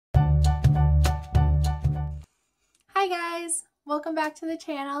Hi guys, welcome back to the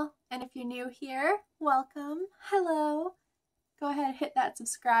channel, and if you're new here, welcome. Hello. Go ahead and hit that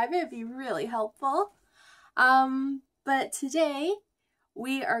subscribe, it'd be really helpful. But today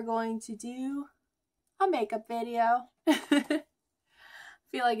we are going to do a makeup video. I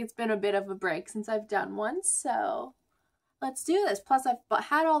feel like it's been a bit of a break since I've done one, so let's do this. Plus I've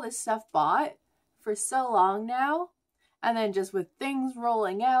had all this stuff bought for so long now, and then just with things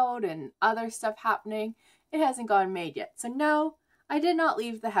rolling out and other stuff happening, it hasn't gotten made yet. So no, I did not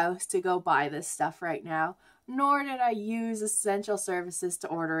leave the house to go buy this stuff right now, nor did I use essential services to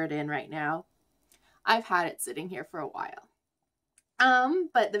order it in right now. I've had it sitting here for a while.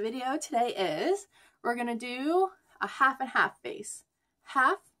 But the video today is, we're gonna do a half and half face.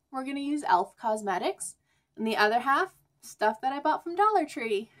 Half, we're gonna use E.L.F. cosmetics, and the other half, stuff that I bought from Dollar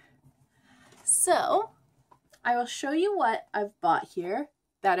Tree. So, I will show you what I've bought here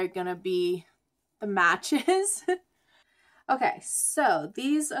that are gonna be the matches. Okay, so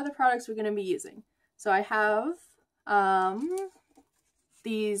these are the products we're gonna be using. So I have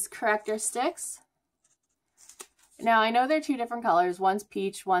these corrector sticks. Now I know they're two different colors. One's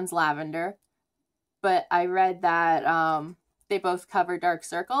peach, one's lavender. But I read that they both cover dark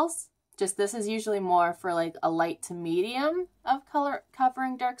circles. Just this is usually more for like a light to medium of color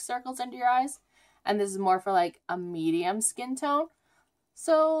covering dark circles under your eyes. And this is more for like a medium skin tone.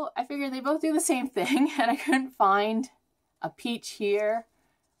 So I figured they both do the same thing, and I couldn't find a peach here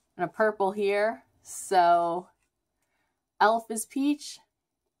and a purple here. So E.L.F. is peach,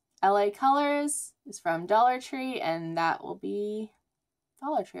 LA Colors is from Dollar Tree, and that will be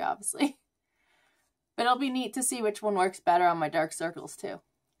Dollar Tree obviously. But it'll be neat to see which one works better on my dark circles too.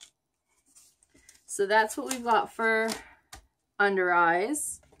 So that's what we've got for under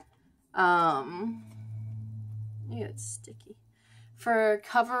eyes. Yeah, it's sticky. For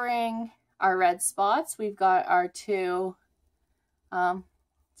covering our red spots, we've got our two,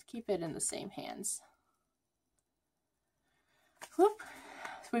 let's keep it in the same hands. Whoop.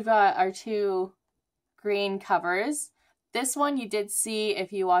 So we've got our two green covers. This one you did see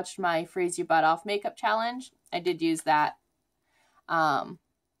if you watched my Freeze Your Butt Off makeup challenge. I did use that for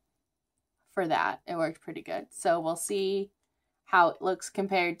that. It worked pretty good. So we'll see how it looks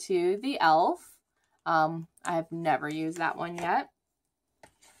compared to the E.L.F. I've never used that one yet.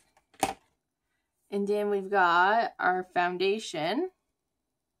 And then we've got our foundation.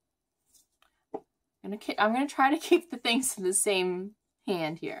 I'm gonna try to keep the things in the same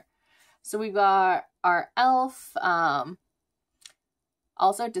hand here. So we've got our E.L.F.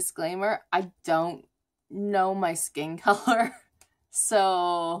 Also, disclaimer, I don't know my skin color.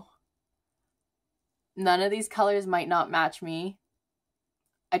 So none of these colors might not match me.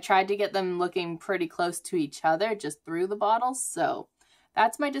 I tried to get them looking pretty close to each other just through the bottles, so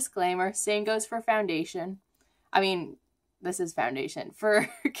that's my disclaimer. Same goes for foundation. I mean, this is foundation. For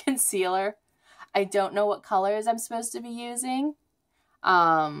concealer, I don't know what colors I'm supposed to be using.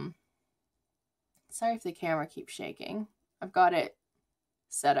 Sorry if the camera keeps shaking. I've got it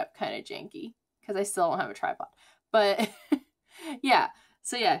set up kind of janky because I still don't have a tripod. But yeah,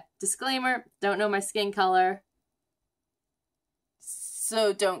 so yeah, disclaimer, don't know my skin color.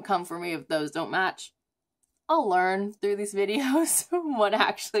 So don't come for me if those don't match. I'll learn through these videos what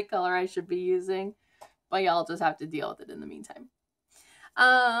actually color I should be using, but y'all just have to deal with it in the meantime.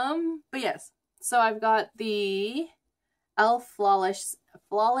 But yes, so I've got the E.L.F.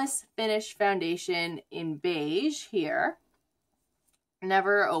 Flawless Finish Foundation in beige here.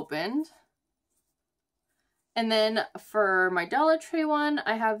 Never opened. And then for my Dollar Tree one,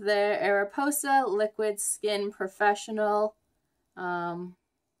 I have the Aeroposa Liquid Skin Professional.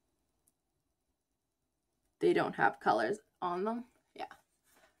 They don't have colors on them. Yeah.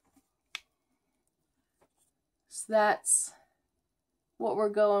 So that's what we're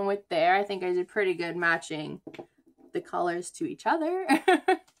going with there. I think I did pretty good matching the colors to each other.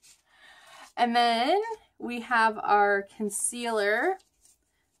 And then we have our concealer,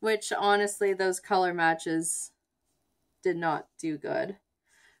 which honestly, those color matches did not do good.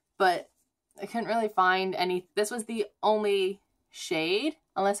 But I couldn't really find any. This was the only shade,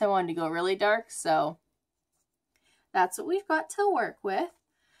 unless I wanted to go really dark, so that's what we've got to work with.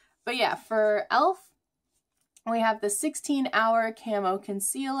 But yeah, for E.L.F., we have the 16-hour camo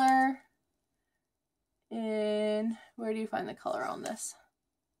concealer in, where do you find the color on this?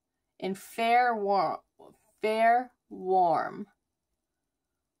 In Fair Warm,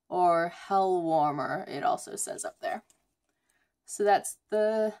 or Hell Warmer, it also says up there. So that's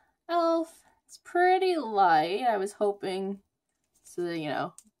the E.L.F. It's pretty light. I was hoping to, you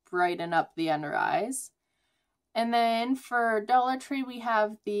know, brighten up the under eyes. And then for Dollar Tree, we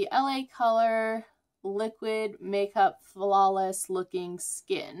have the LA Color Liquid Makeup Flawless Looking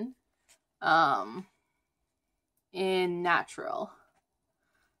Skin in Natural.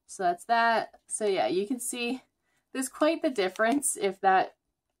 So that's that. So yeah, you can see there's quite the difference if that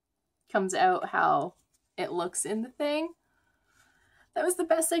comes out how it looks in the thing. That was the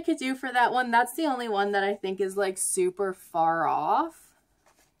best I could do for that one. That's the only one that I think is like super far off.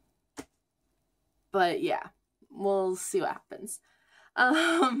 But yeah, we'll see what happens.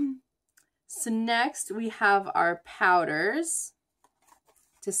 So next we have our powders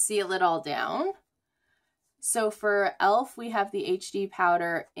to seal it all down. So for E.L.F, we have the HD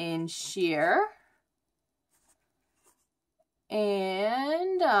powder in Sheer.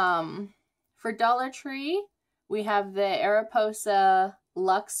 And for Dollar Tree, we have the Aeroposa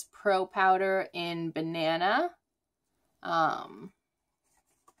Luxe Pro Powder in Banana. So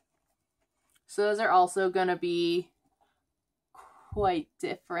those are also going to be quite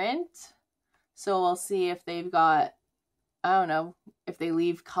different. So we'll see if they've got, I don't know, if they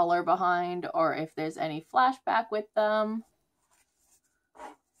leave color behind or if there's any flashback with them.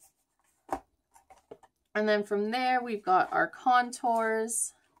 And then from there, we've got our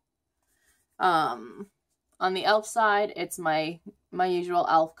contours. On the E.L.F side, it's my usual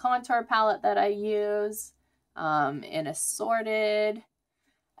E.L.F contour palette that I use in Assorted.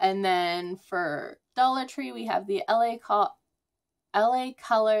 And then for Dollar Tree, we have the LA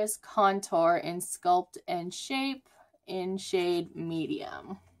Colors Contour in Sculpt and Shape in shade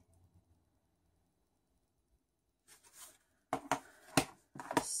Medium.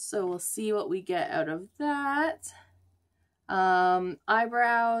 So we'll see what we get out of that.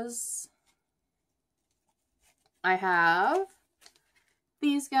 Eyebrows. I have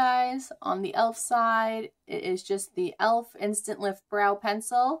these guys. On the E.L.F side, it is just the E.L.F Instant Lift Brow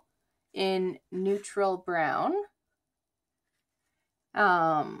Pencil in Neutral Brown.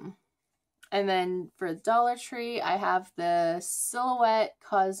 And then for Dollar Tree, I have the Silhouette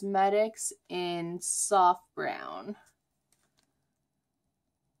Cosmetics in Soft Brown.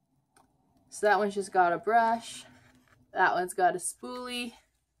 So that one's just got a brush. That one's got a spoolie.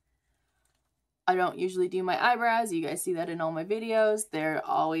 I don't usually do my eyebrows. You guys see that in all my videos. They're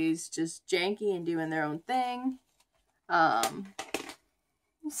always just janky and doing their own thing.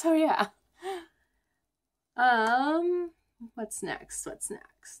 So yeah. What's next?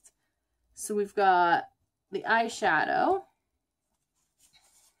 So we've got the eyeshadow.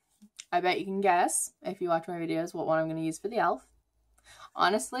 I bet you can guess, if you watch my videos, what one I'm going to use for the E.L.F.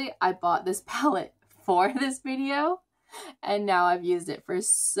 Honestly, I bought this palette for this video, and now I've used it for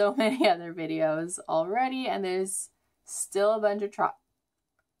so many other videos already, and there's still a bunch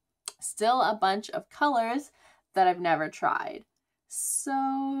of colors that I've never tried.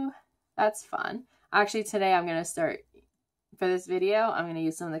 So that's fun. Actually, today I'm going to start, for this video, I'm going to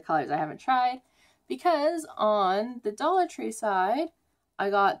use some of the colors I haven't tried, because on the Dollar Tree side, I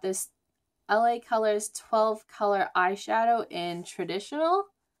got this LA Colors 12 color eyeshadow in Traditional,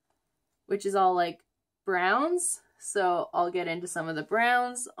 which is all like browns. So I'll get into some of the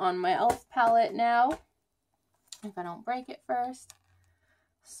browns on my E.L.F palette now, if I don't break it first.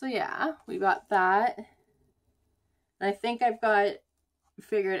 So yeah, we got that. And I think I've got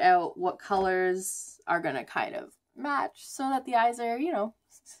figured out what colors are going to kind of match so that the eyes are, you know,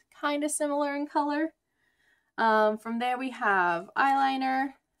 kind of similar in color. From there we have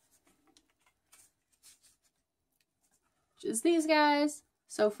eyeliner, which is these guys.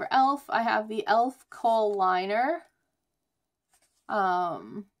 So for E.L.F, I have the E.L.F Kohl Liner.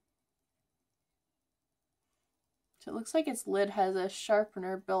 So it looks like its lid has a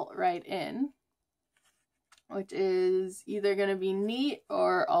sharpener built right in, which is either going to be neat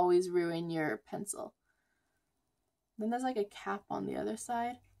or always ruin your pencil. Then there's like a cap on the other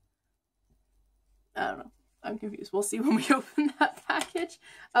side. I don't know. I'm confused. We'll see when we open that package.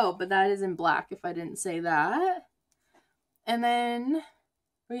 Oh, but that is in black, if I didn't say that. And then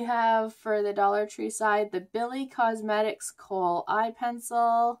we have, for the Dollar Tree side, the Billy Cosmetics Kohl Eye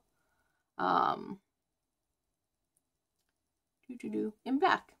Pencil. In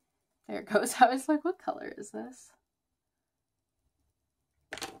black. There it goes. I was like, what color is this?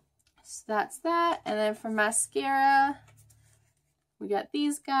 So that's that. And then for mascara, we got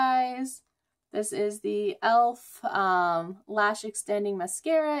these guys. This is the E.L.F. Lash Extending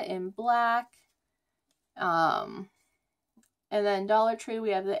Mascara in black. And then Dollar Tree,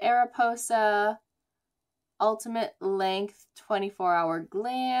 we have the Aeroposa Ultimate Length 24-Hour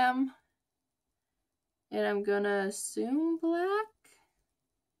Glam. And I'm gonna assume black.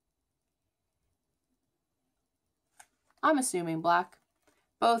 I'm assuming black.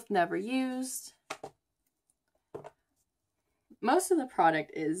 Both never used. Most of the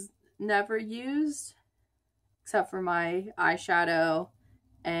product is never used, except for my eyeshadow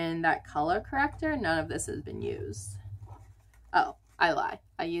and that color corrector. None of this has been used. Oh, I lie.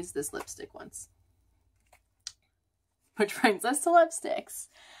 I used this lipstick once. Which brings us to lipsticks.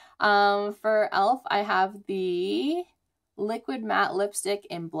 For E.L.F, I have the Liquid Matte Lipstick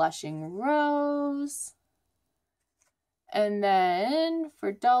in Blushing Rose. And then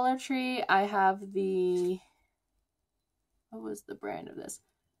for Dollar Tree, I have the, what was the brand of this?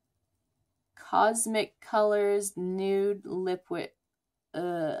 Cosmic Colors Nude Liquid,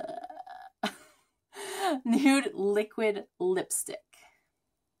 Nude Liquid Lipstick.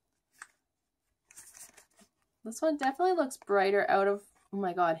 This one definitely looks brighter out of, oh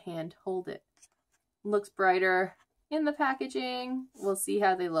my god, hand, hold it. Looks brighter in the packaging. We'll see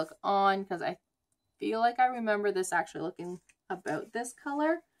how they look on, because I feel like I remember this actually looking about this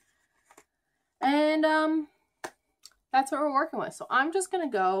color. And that's what we're working with. So I'm just going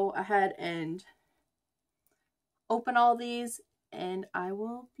to go ahead and open all these, and I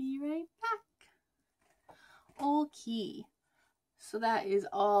will be right back. Okay. So that is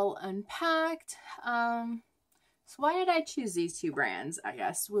all unpacked. So why did I choose these two brands, I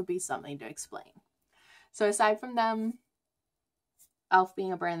guess, would be something to explain. So aside from them, E.L.F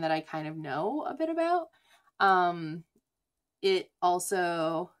being a brand that I kind of know a bit about, it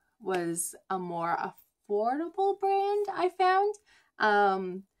also was a more affordable brand, I found.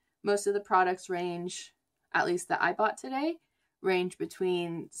 Most of the products range, at least that I bought today, range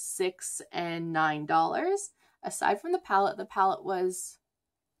between $6 and $9. Aside from the palette was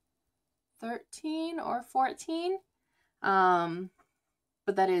 $13 or $14,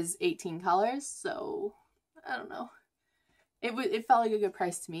 but that is 18 colors, so I don't know. It felt like a good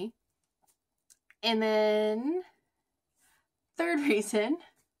price to me. And then third reason,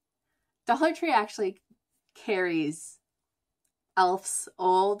 Dollar Tree actually carries E.L.F's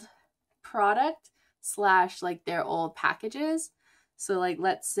old product / like their old packages. So like,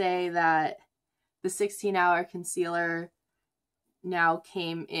 let's say that the 16-hour concealer now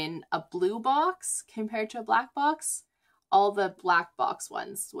came in a blue box compared to a black box. All the black box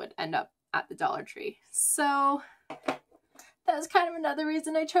ones would end up at the Dollar Tree. So that was kind of another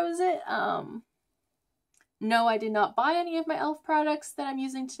reason I chose it. No, I did not buy any of my E.L.F products that I'm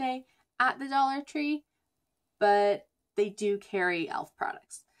using today at the Dollar Tree, but they do carry E.L.F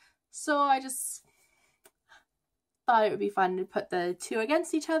products. So I just thought it would be fun to put the two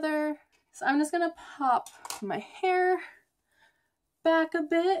against each other. So I'm just gonna pop my hair back a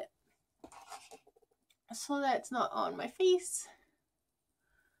bit so that it's not on my face.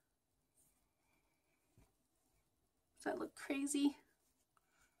 Does that look crazy?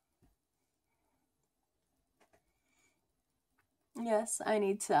 Yes, I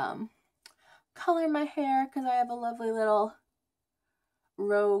need to color my hair because I have a lovely little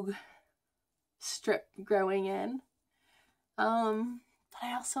rogue strip growing in. But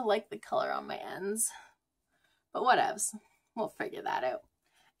I also like the color on my ends. But whatevs. We'll figure that out.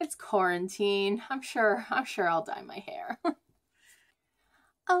 It's quarantine. I'm sure I'll dye my hair.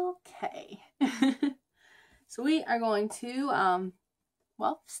 Okay. So we are going to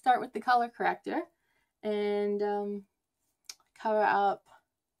well, start with the color corrector and cover up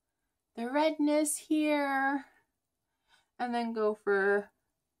the redness here, and then go for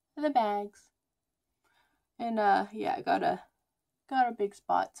the bags. And yeah, I got a big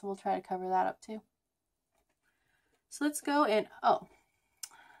spot, so we'll try to cover that up too. So let's go and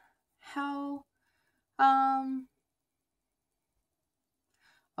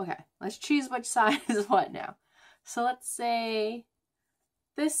okay, let's choose which side is what now. So let's say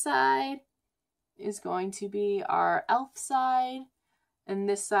this side is going to be our E.L.F side, and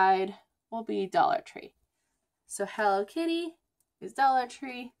this side will be Dollar Tree. So Hello Kitty is Dollar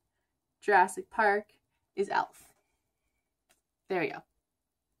Tree, Jurassic Park is E.L.F. There you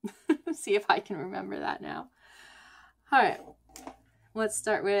go. See if I can remember that now. All right, let's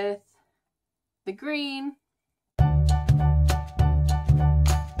start with the green.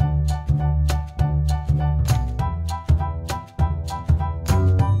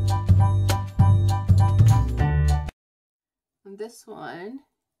 And this one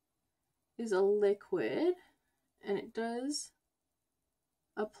is a liquid, and it does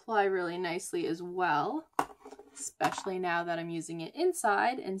apply really nicely as well, especially now that I'm using it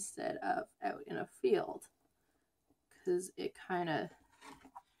inside instead of out in a field, because it kind of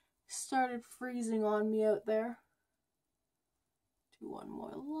started freezing on me out there. Do one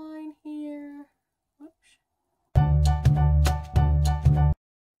more line here. Whoops.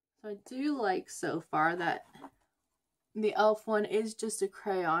 So I do like so far that the E.L.F one is just a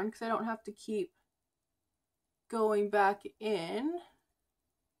crayon, because I don't have to keep going back in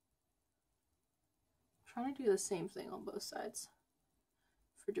trying to do the same thing on both sides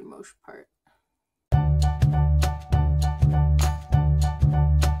for the most part.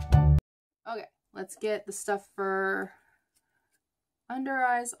 Okay, let's get the stuff for under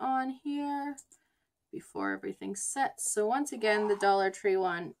eyes on here before everything sets. So once again, the Dollar Tree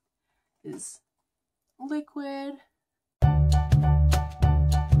one is liquid.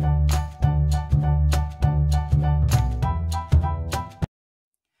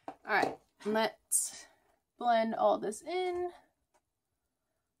 Alright, let's blend all this in.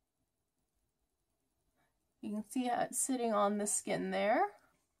 You can see how it's sitting on the skin there.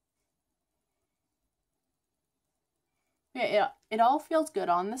 Yeah, it all feels good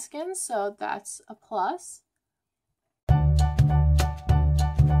on the skin, so that's a plus.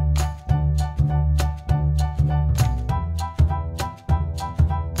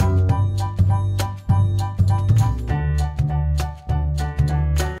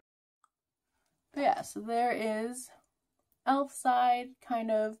 But yeah, so there is E.L.F. side, kind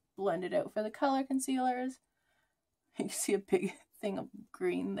of blended out for the color concealers. You see a big thing of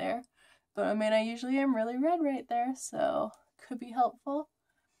green there. But I mean, I usually am really red right there, so could be helpful.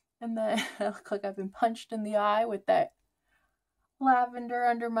 And then I look like I've been punched in the eye with that lavender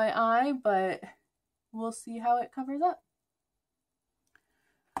under my eye, but we'll see how it covers up.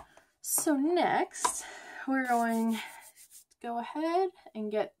 So next, we're going to go ahead and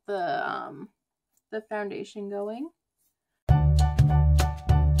get the foundation going.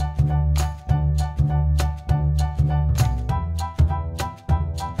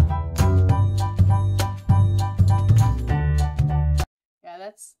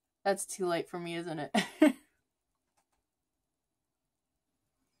 That's too light for me, isn't it?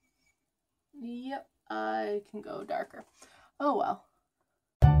 Yep, I can go darker. Oh well.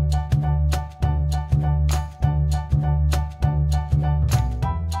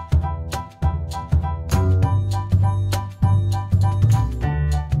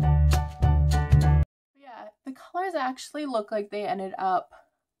 Yeah, the colors actually look like they ended up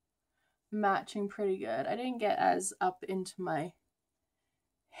matching pretty good. I didn't get as up into my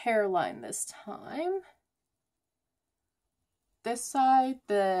hairline this time. This side,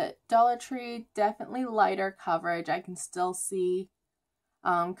 the Dollar Tree, definitely lighter coverage. I can still see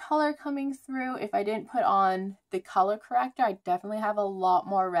color coming through. If I didn't put on the color corrector, I definitely have a lot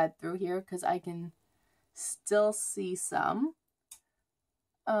more red through here because I can still see some.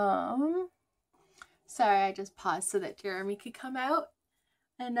 Sorry, I just paused so that Jeremy could come out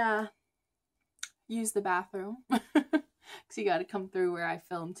and use the bathroom. Because you got to come through where I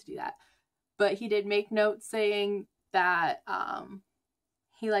filmed to do that. But he did make notes saying that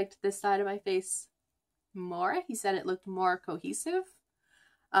he liked this side of my face more. He said it looked more cohesive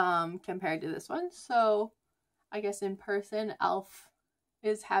compared to this one. So I guess in person, E.L.F.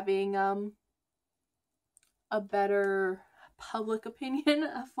 is having a better public opinion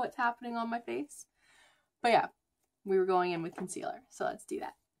of what's happening on my face. But yeah, we were going in with concealer, so let's do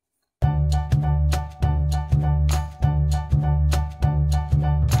that.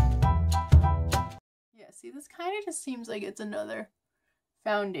 See, this kind of just seems like it's another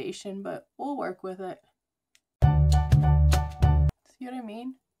foundation, but we'll work with it. See what I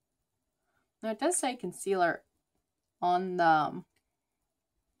mean? Now it does say concealer on the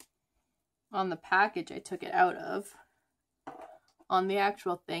package I took it out of. On the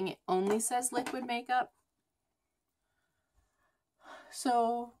actual thing, it only says liquid makeup.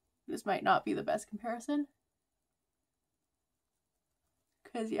 So this might not be the best comparison.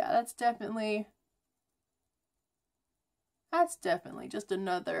 Because yeah, that's definitely just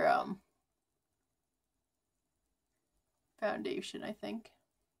another foundation, I think.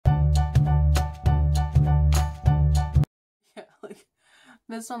 Yeah, like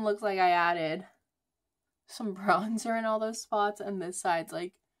this one looks like I added some bronzer in all those spots, and this side's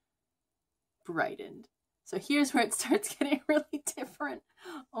like brightened. So here's where it starts getting really different.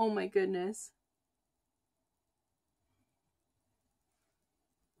 Oh my goodness.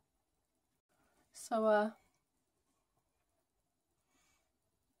 So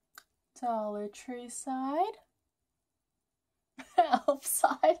Dollar Tree side. E.L.F.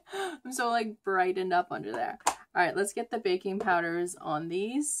 side. I'm so like brightened up under there. Alright, let's get the baking powders on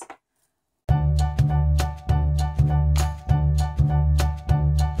these.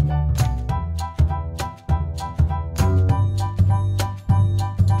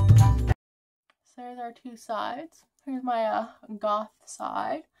 So there's our two sides. Here's my goth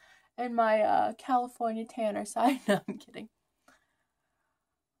side and my California tanner side. No, I'm kidding.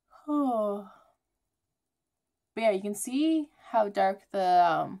 Oh. But yeah, you can see how dark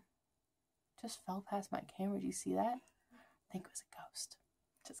the just fell past my camera. Do you see that? I think it was a ghost.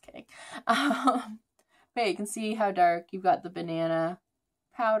 Just kidding. But you can see how dark. You've got the banana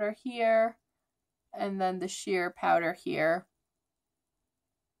powder here, and then the sheer powder here.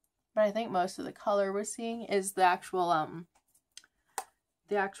 But I think most of the color we're seeing is the actual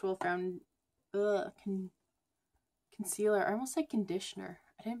concealer. I almost said conditioner.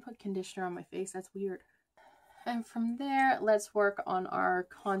 I didn't put conditioner on my face. That's weird. And from there, let's work on our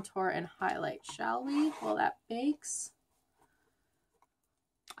contour and highlight, shall we? While that bakes.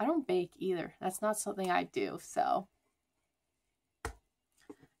 I don't bake either. That's not something I do, so.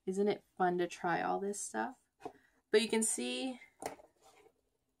 Isn't it fun to try all this stuff? But you can see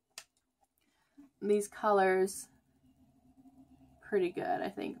these colors pretty good. I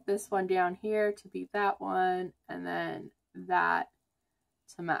think this one down here to be that one, and then that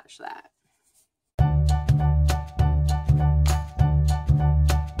to match that.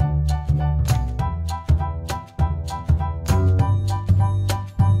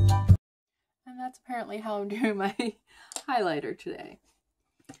 And that's apparently how I'm doing my highlighter today.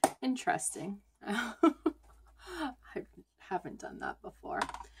 Interesting. I haven't done that before.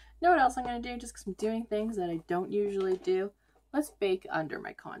 You know what else I'm going to do, just because I'm doing things that I don't usually do? Let's bake under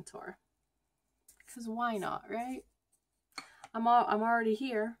my contour. Because why not, right? I'm already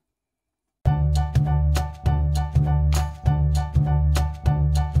here.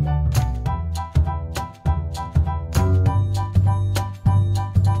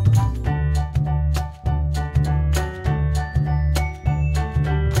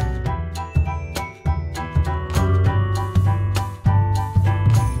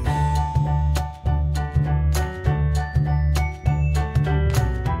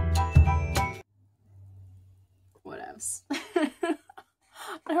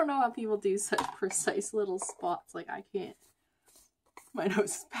 I don't know how people do such precise little spots. Like, I can't. My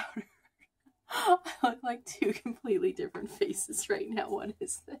nose is powdered. I look like two completely different faces right now. What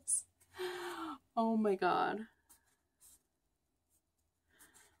is this? Oh my god.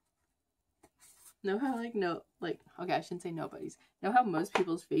 Know how okay, I shouldn't say nobody's. Know how most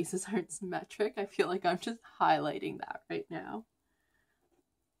people's faces aren't symmetric? I feel like I'm just highlighting that right now.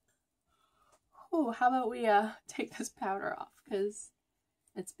 Oh, how about we take this powder off, because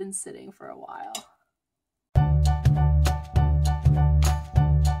it's been sitting for a while.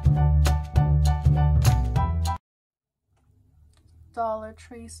 Dollar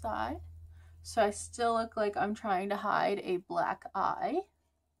Tree side. So I still look like I'm trying to hide a black eye.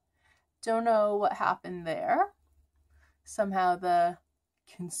 Don't know what happened there. Somehow the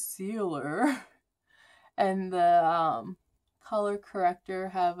concealer and the color corrector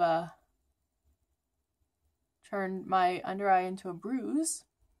have turned my under eye into a bruise.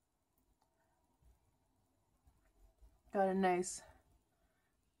 Got a nice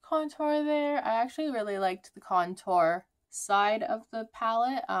contour there. I actually really liked the contour side of the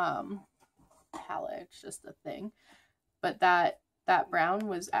palette. It's just a thing. But that brown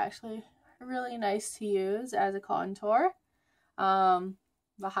was actually really nice to use as a contour. The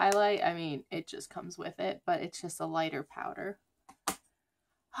highlight, I mean, it just comes with it, but it's just a lighter powder.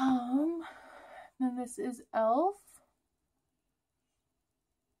 Then this is E.L.F.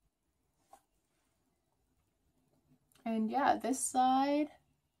 And yeah, this side,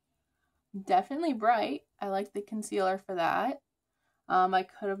 definitely bright. I like the concealer for that. I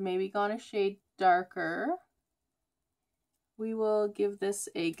could have maybe gone a shade darker. We will give this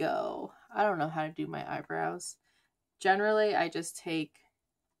a go. I don't know how to do my eyebrows. Generally, I just take,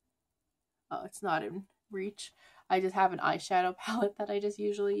 oh, it's not in reach. I just have an eyeshadow palette that I just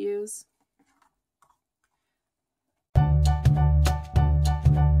usually use.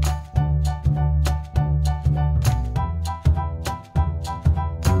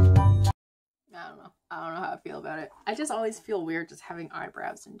 I don't know how I feel about it. I just always feel weird just having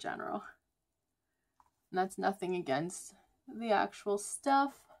eyebrows in general. And that's nothing against the actual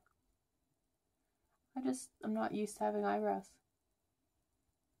stuff. I'm not used to having eyebrows.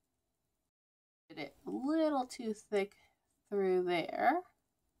 Did it a little too thick through there.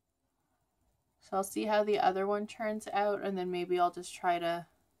 So I'll see how the other one turns out, and then maybe I'll just try to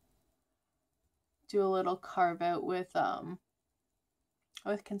do a little carve out with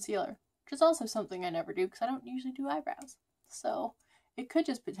concealer. Which is also something I never do because I don't usually do eyebrows. So it could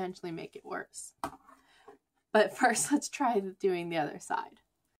just potentially make it worse. But first, let's try doing the other side.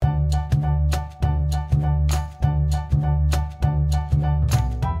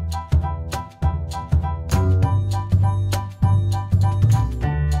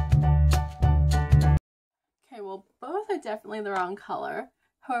 Okay, well, both are definitely the wrong color.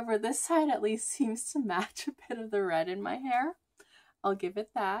 However, this side at least seems to match a bit of the red in my hair. I'll give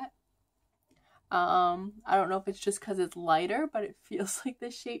it that. I don't know if it's just because it's lighter, but it feels like the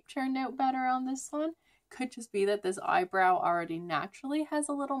shape turned out better on this one. Could just be that this eyebrow already naturally has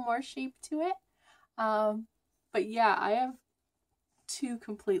a little more shape to it. But yeah, I have two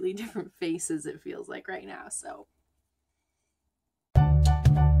completely different faces, it feels like right now, so.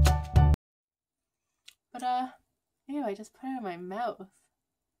 But ew, I just put it in my mouth.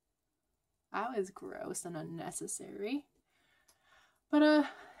 That was gross and unnecessary. But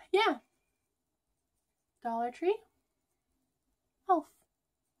yeah. Dollar Tree. E.L.F.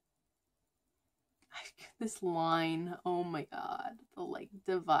 This line, oh my god, the like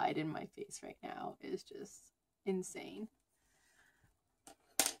divide in my face right now is just insane.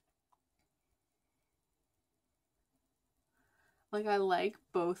 Like, I like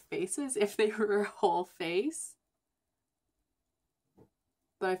both faces if they were a whole face,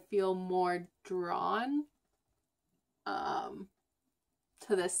 but I feel more drawn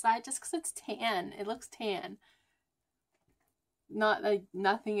to this side just because it's tan. It looks tan. Not like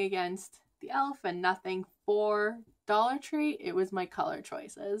nothing against the E.L.F. and nothing for Dollar Tree. It was my color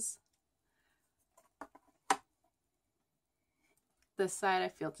choices. This side I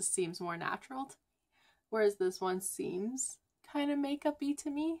feel just seems more natural to me, whereas this one seems kind of makeup-y to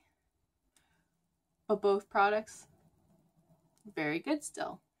me. But both products, very good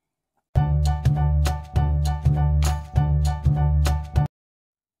still.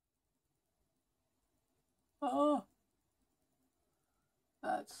 Oh,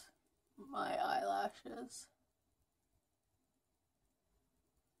 that's my eyelashes.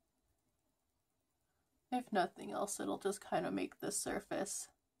 If nothing else, it'll just kind of make the surface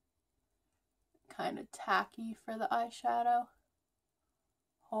kind of tacky for the eyeshadow.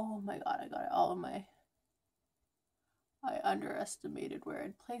 Oh my god, I got it all in my... I underestimated where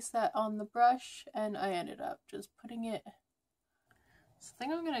I'd place that on the brush, and I ended up just putting it... So I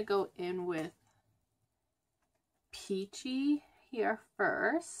think I'm going to go in with Peachy here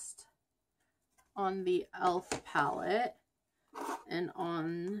first on the E.L.F. palette, and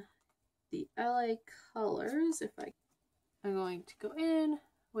on the LA colors, I'm going to go in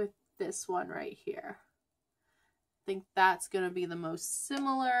with this one right here. I think that's going to be the most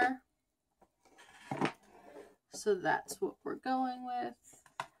similar. So that's what we're going with.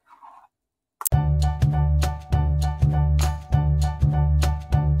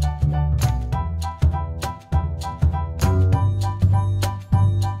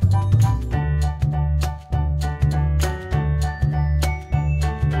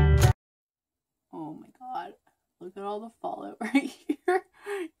 Oh my god, look at all the fallout right here.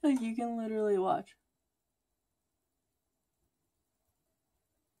 Like, you can literally watch.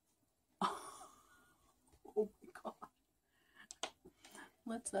 Oh my god.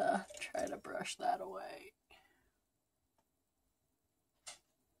 Let's try to brush that away.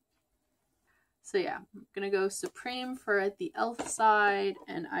 So yeah, I'm gonna go Supreme for the E.L.F. side,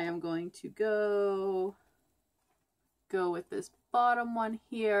 and I am going to go with this bottom one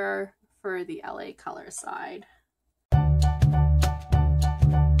here for the LA color side.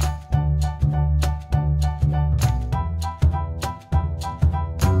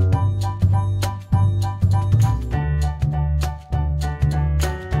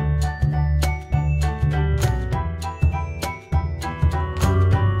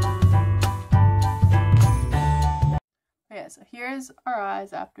 Okay, so here's our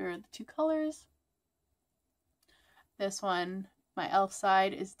eyes after the two colors. This one, my E.L.F.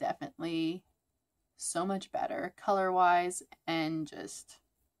 side, is definitely so much better color-wise and just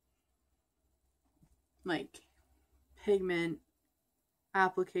like pigment,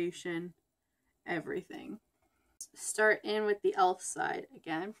 application, everything. Start in with the E.L.F. side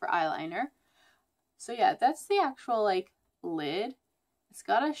again for eyeliner. So yeah, that's the actual like lid. It's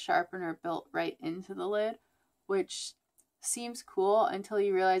got a sharpener built right into the lid, which seems cool until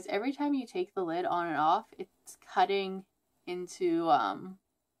you realize every time you take the lid on and off, it's cutting into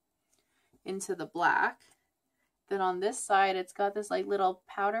the black. Then on this side, it's got this like little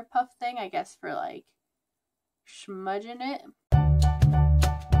powder puff thing, I guess for like smudging it. That's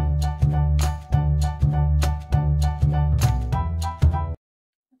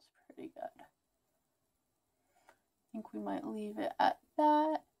pretty good. I think we might leave it at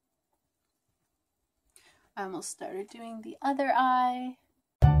that. I almost started doing the other eye.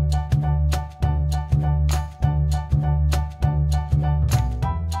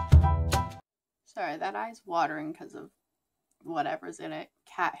 Sorry, that eye's watering because of whatever's in it.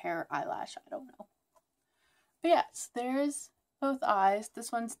 Cat hair, eyelash, I don't know. But yes, there's both eyes.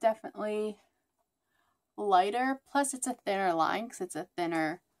 This one's definitely lighter. Plus it's a thinner line because it's a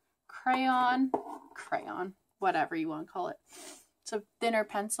thinner crayon, whatever you want to call it. It's a thinner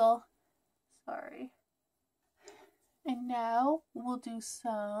pencil. Sorry. And now we'll do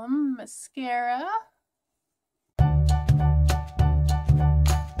some mascara.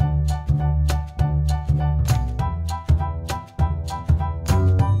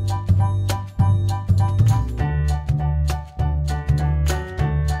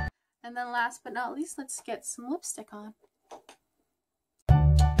 then last but not least, let's get some lipstick on.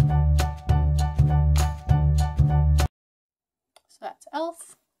 So that's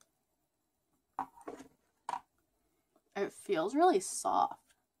E.L.F. It feels really soft.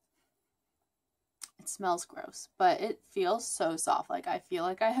 It smells gross, but it feels so soft. Like, I feel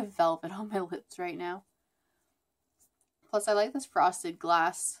like I have velvet on my lips right now. Plus, I like this frosted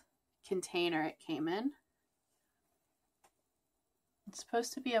glass container it came in. It's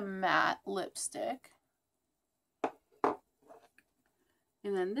supposed to be a matte lipstick.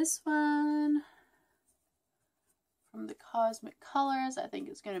 And then this one from the Cosmic Colors, I think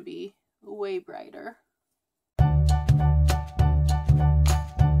it's going to be way brighter.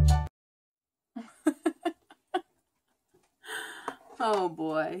 Oh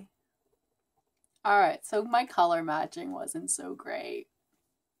boy. Alright, so my color matching wasn't so great.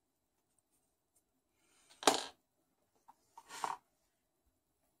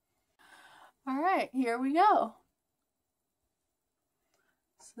 Alright, here we go.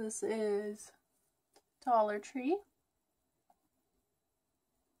 So this is Dollar Tree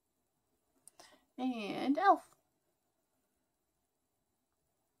and E.L.F.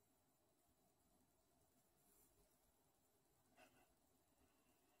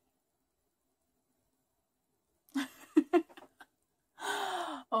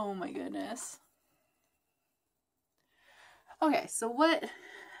 Oh my goodness. Okay, so what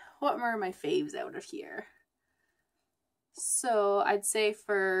were my faves out of here? So I'd say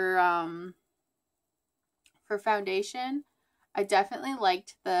for foundation, I definitely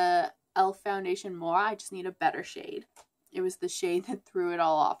liked the E.L.F. foundation more. I just need a better shade. It was the shade that threw it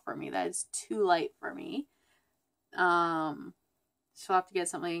all off for me. That is too light for me. So I'll have to get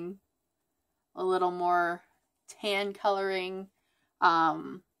something a little more tan coloring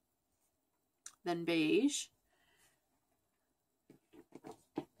than beige.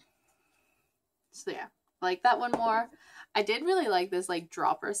 So yeah, like that one more. I did really like this like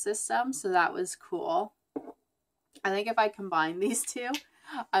dropper system, so that was cool. I think if I combine these two,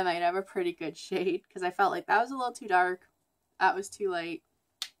 I might have a pretty good shade, because I felt like that was a little too dark, that was too light.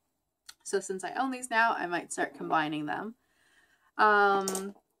 So since I own these now, I might start combining them.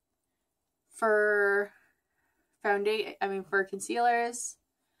 For concealers,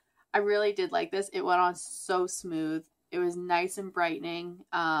 I really did like this. It went on so smooth. It was nice and brightening.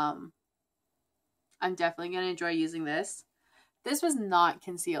 I'm definitely going to enjoy using this. This was not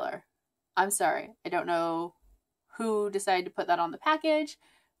concealer. I'm sorry. I don't know who decided to put that on the package,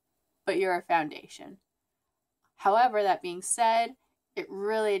 but you're a foundation. However, that being said, it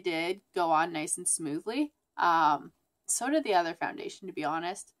really did go on nice and smoothly. So did the other foundation, to be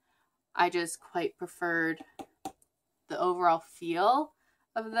honest. I just quite preferred the overall feel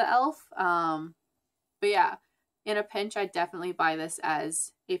of the E.L.F. But yeah, in a pinch, I'd definitely buy this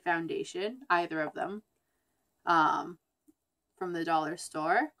as a foundation, either of them, from the dollar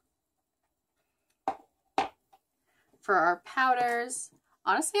store. For our powders,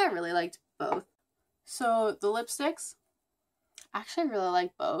 honestly, I really liked both. So the lipsticks, actually I really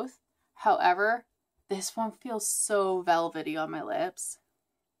like both. However, this one feels so velvety on my lips.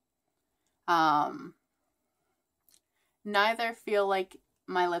 Neither feel like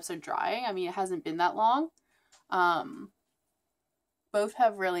my lips are drying. I mean, it hasn't been that long. Both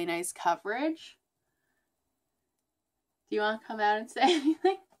have really nice coverage. Do you want to come out and say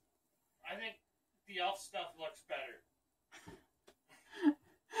anything? I think the E.L.F. stuff looks better.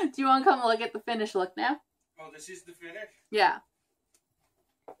 Do you want to come look at the finished look now? Oh, this is the finish? Yeah.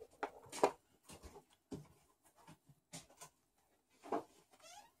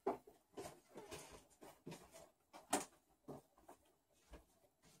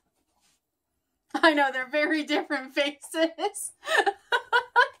 I know, they're very different faces.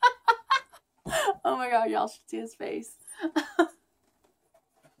 Oh my god, y'all should see his face.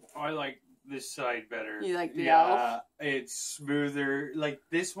 I like this side better. You like the E.L.F.? It's smoother. Like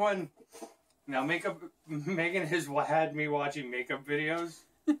this one, now Megan has had me watching makeup videos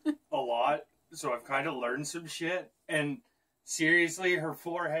a lot, so I've kind of learned some shit. And seriously, her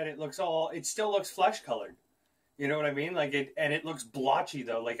forehead, it still looks flesh colored. You know what I mean? Like it looks blotchy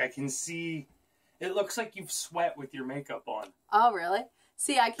though. Like I can see, it looks like you've sweat with your makeup on. Oh, really?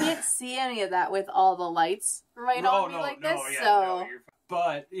 See, I can't see any of that with all the lights on me like this, yeah, so...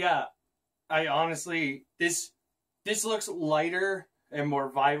 But, yeah, I honestly, this looks lighter and more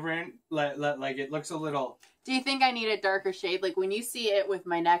vibrant. Like, it looks a little... Do you think I need a darker shade? Like, when you see it with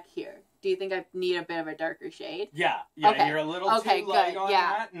my neck here, do you think I need a bit of a darker shade? Yeah, okay. You're a little too light on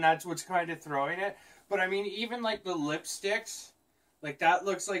that, and that's what's kind of throwing it. But, I mean, even, like, the lipsticks... Like, that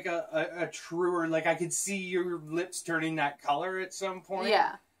looks like a truer... Like, I could see your lips turning that color at some point.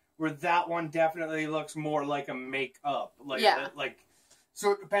 Yeah. where that one definitely looks more like a makeup. Like, yeah. So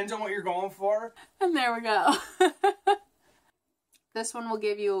it depends on what you're going for. And there we go. This one will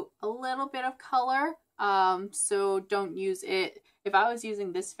give you a little bit of color. So don't use it. If I was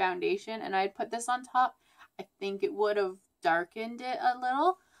using this foundation and I'd put this on top, I think it would have darkened it a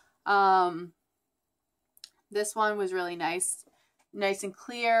little. This one was really nice and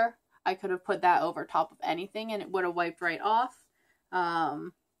clear. I could have put that over top of anything and it would have wiped right off.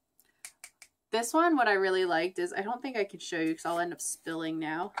 This one, what I really liked is, I don't think I can show you because I'll end up spilling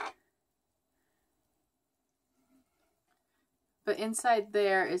now. But inside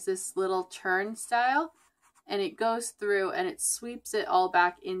there is this little turnstile, and it goes through and it sweeps it all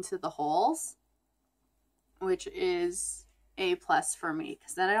back into the holes, which is A+ for me,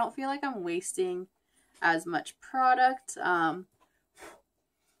 because then I don't feel like I'm wasting as much product. I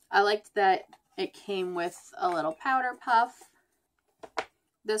liked that it came with a little powder puff.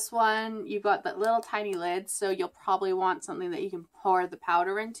 This one, you got that little tiny lid, so you'll probably want something that you can pour the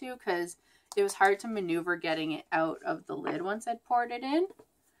powder into, because it was hard to maneuver getting it out of the lid once I'd poured it in.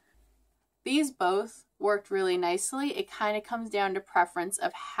 These both worked really nicely. It kind of comes down to preference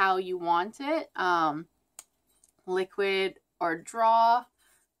of how you want it. Liquid or draw,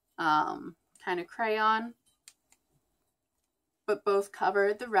 kind of crayon. But both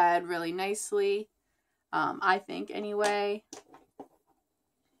covered the red really nicely, I think anyway.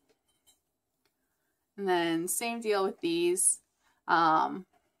 And then same deal with these. Feel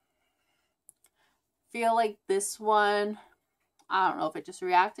like this one, I don't know if it just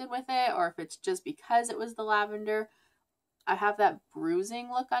reacted with it or if it's just because it was the lavender. I have that bruising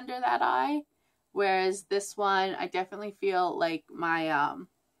look under that eye. Whereas this one, I definitely feel like my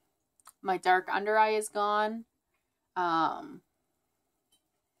my dark under eye is gone.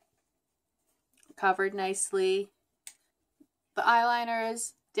 Covered nicely. The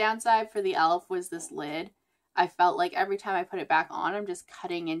eyeliners, downside for the E.L.F. was this lid. I felt like every time I put it back on, I'm just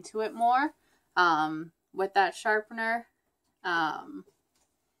cutting into it more. With that sharpener.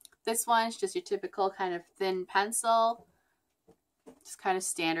 This one's just your typical kind of thin pencil, just kind of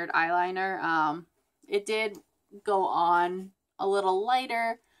standard eyeliner. It did go on a little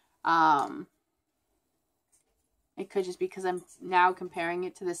lighter. It could just be because I'm now comparing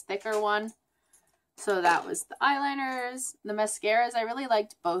it to this thicker one. So that was the eyeliners. The mascaras, I really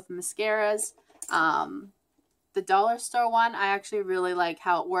liked both mascaras. The dollar store one, I actually really like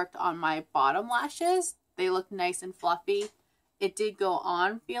how it worked on my bottom lashes. They look nice and fluffy. It did go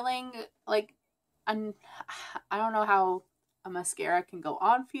on feeling like, I don't know how a mascara can go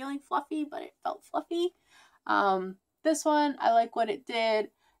on feeling fluffy, but it felt fluffy. This one, I like what it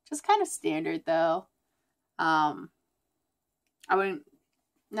did. Just kind of standard though. I wouldn't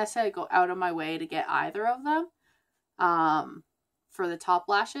necessarily go out of my way to get either of them. For the top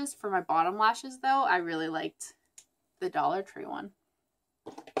lashes, for my bottom lashes though, I really liked the Dollar Tree one.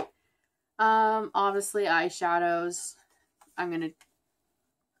 Obviously eyeshadows. I'm gonna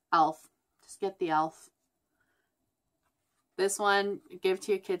E.L.F. Just get the E.L.F. This one, give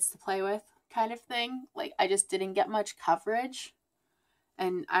to your kids to play with kind of thing. Like, I just didn't get much coverage.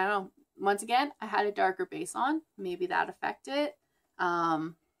 And I don't know, once again, I had a darker base on. Maybe that affected.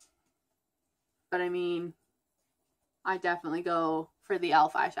 But I mean, I definitely go for the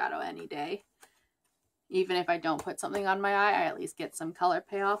E.L.F. eyeshadow any day. Even if I don't put something on my eye, I at least get some color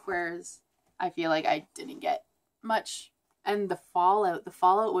payoff, whereas I feel like I didn't get much. And the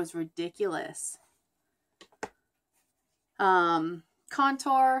fallout was ridiculous.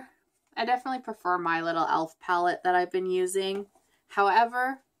 Contour, I definitely prefer my little E.L.F. palette that I've been using.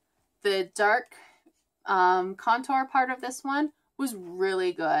 However, the dark contour part of this one was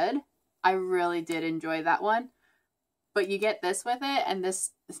really good. I really did enjoy that one. But you get this with it, and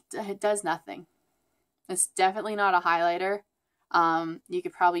it does nothing. It's definitely not a highlighter. You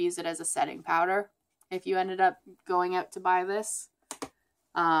could probably use it as a setting powder if you ended up going out to buy this.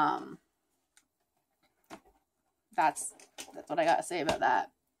 That's what I gotta say about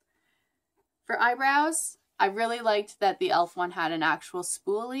that. For eyebrows, I really liked that the E.L.F. one had an actual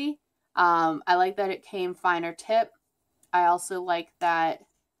spoolie. I like that it came finer tip. I also like that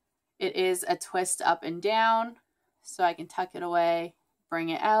it is a twist up and down, so I can tuck it away, bring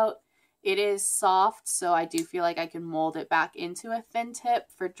it out. It is soft, so I do feel like I can mold it back into a thin tip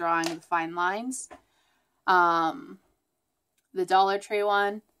for drawing the fine lines. The Dollar Tree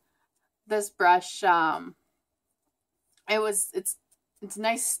one, this brush, it's a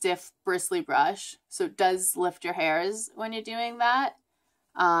nice stiff bristly brush, so it does lift your hairs when you're doing that.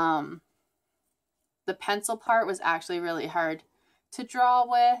 The pencil part was actually really hard to draw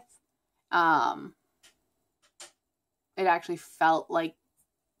with. It actually felt like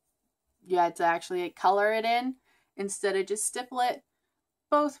you had to actually color it in instead of just stipple it.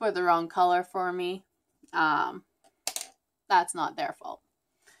 Both were the wrong color for me. That's not their fault.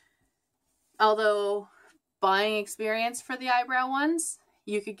 Although buying experience for the eyebrow ones,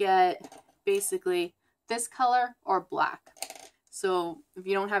 you could get basically this color or black. So if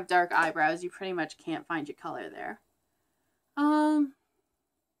you don't have dark eyebrows, you pretty much can't find your color there. And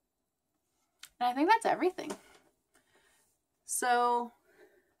I think that's everything. So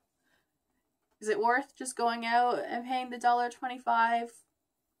is it worth just going out and paying the $1.25?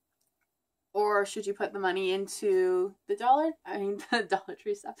 Or should you put the money into the Dollar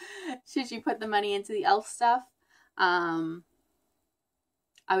Tree stuff? Should you put the money into the E.L.F. stuff? I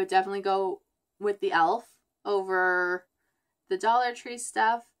would definitely go with the E.L.F. over the Dollar Tree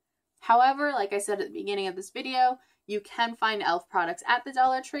stuff. However, like I said at the beginning of this video, you can find E.L.F. products at the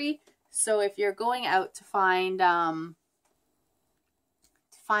Dollar Tree. So if you're going out to find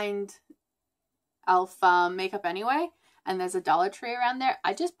E.L.F. Makeup anyway, and there's a Dollar Tree around there,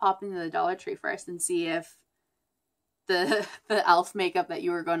 I just pop into the Dollar Tree first and see if the E.L.F. makeup that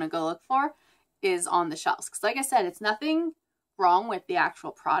you were going to go look for is on the shelves. Because like I said, it's nothing wrong with the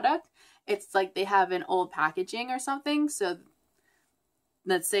actual product. It's like they have an old packaging or something. So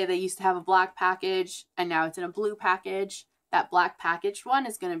let's say they used to have a black package and now it's in a blue package. That black packaged one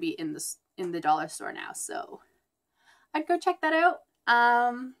is going to be in the dollar store now. So I'd go check that out.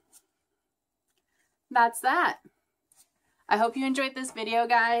 That's that. I hope you enjoyed this video,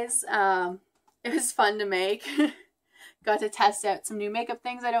 guys. It was fun to make. Got to test out some new makeup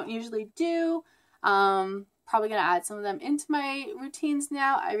things I don't usually do. Probably going to add some of them into my routines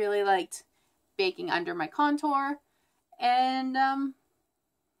now. I really liked baking under my contour. And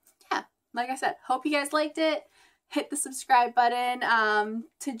yeah, like I said, hope you guys liked it. Hit the subscribe button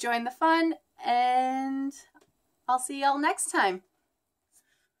to join the fun. And I'll see y'all next time.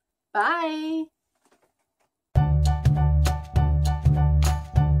 Bye.